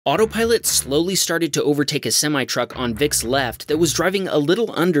Autopilot slowly started to overtake a semi-truck on Vic's left that was driving a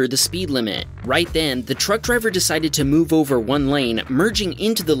little under the speed limit. Right then, the truck driver decided to move over one lane, merging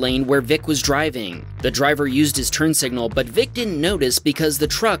into the lane where Vic was driving. The driver used his turn signal, but Vic didn't notice because the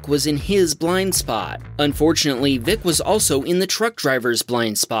truck was in his blind spot. Unfortunately, Vic was also in the truck driver's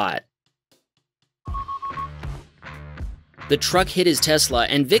blind spot. The truck hit his Tesla,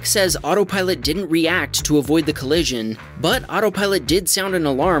 and Vic says Autopilot didn't react to avoid the collision, but Autopilot did sound an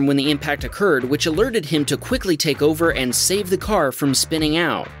alarm when the impact occurred, which alerted him to quickly take over and save the car from spinning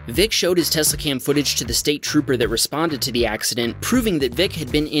out. Vic showed his Teslacam footage to the state trooper that responded to the accident, proving that Vic had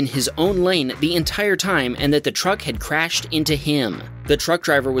been in his own lane the entire time and that the truck had crashed into him. The truck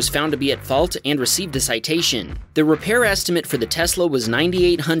driver was found to be at fault and received a citation. The repair estimate for the Tesla was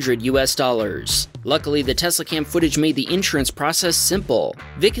 $9,800 US. Luckily, the Teslacam footage made the insurance process simple.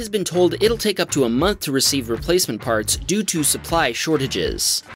 Vic has been told it'll take up to a month to receive replacement parts due to supply shortages.